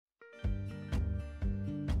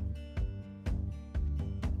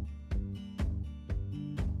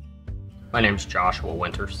My name's Joshua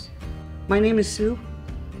Winters. My name is Sue.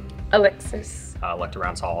 Alexis. Looked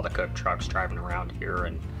around, saw all the Koch trucks driving around here,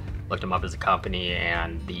 and looked them up as a company,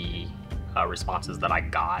 and the responses that I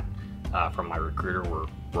got from my recruiter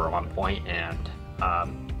were on point,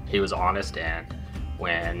 and he was honest, and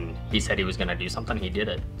when he said he was going to do something, he did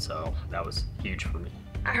it. So that was huge for me.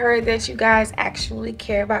 I heard that you guys actually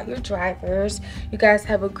care about your drivers. You guys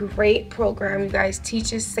have a great program. You guys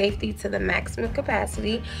teach us safety to the maximum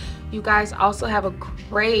capacity. You guys also have a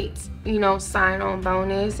great, sign-on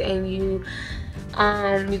bonus, and you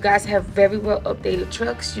guys have very well updated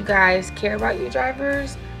trucks. You guys care about your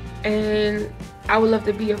drivers, and I would love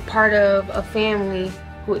to be a part of a family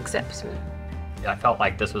who accepts me. I felt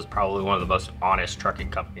like this was probably one of the most honest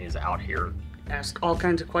trucking companies out here. Ask all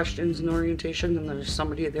kinds of questions in orientation, and there's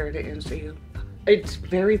somebody there to answer you. It's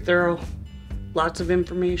very thorough, lots of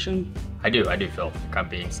information. I do feel like I'm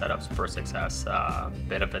being set up for success.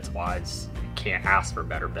 Benefits-wise, you can't ask for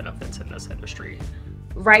better benefits in this industry.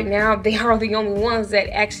 Right now, they are the only ones that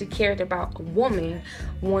actually cared about a woman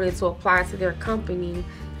wanted to apply to their company.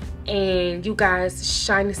 And you guys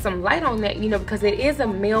shining some light on that, because it is a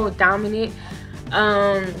male-dominant,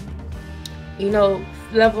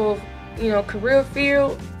 level, career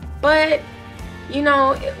field. But,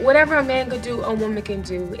 whatever a man could do, a woman can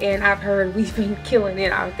do. And I've heard we've been killing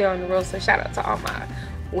it out there on the road. So shout out to all my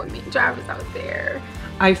women drivers out there.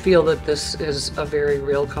 I feel that this is a very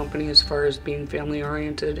real company as far as being family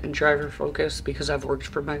oriented and driver focused, because I've worked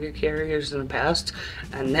for mega carriers in the past,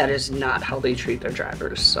 and that is not how they treat their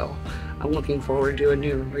drivers. So I'm looking forward to a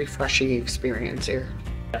new refreshing experience here.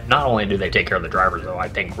 Not only do they take care of the drivers, though, I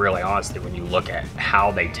think really honestly, when you look at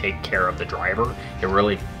how they take care of the driver, it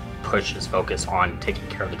really pushes focus on taking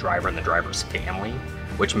care of the driver and the driver's family,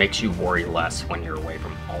 which makes you worry less when you're away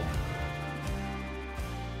from home.